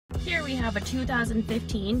we have a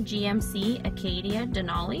 2015 GMC Acadia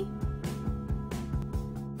Denali.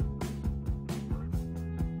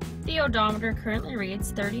 The odometer currently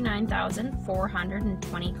reads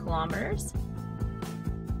 39,420 kilometers.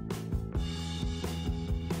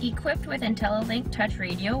 Equipped with IntelliLink touch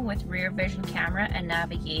radio with rear vision camera and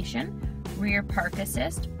navigation, rear park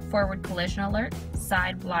assist, forward collision alert,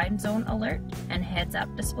 side blind zone alert, and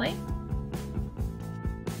heads-up display.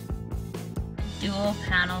 Dual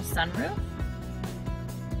panel sunroof.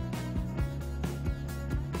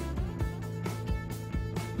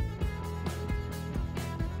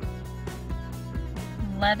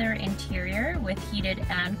 Leather interior with heated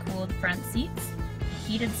and cooled front seats,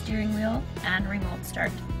 heated steering wheel, and remote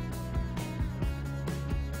start.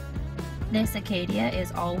 This Acadia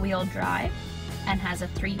is all-wheel drive and has a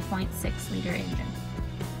 3.6-liter engine.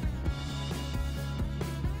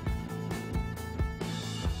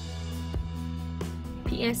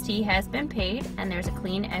 PST has been paid and there's a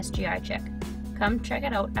clean SGI check. Come check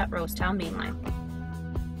it out at Rosetown Mainline.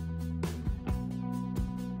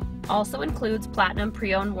 Also includes Platinum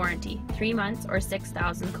pre-owned warranty, 3 months or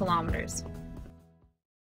 6,000 kilometers.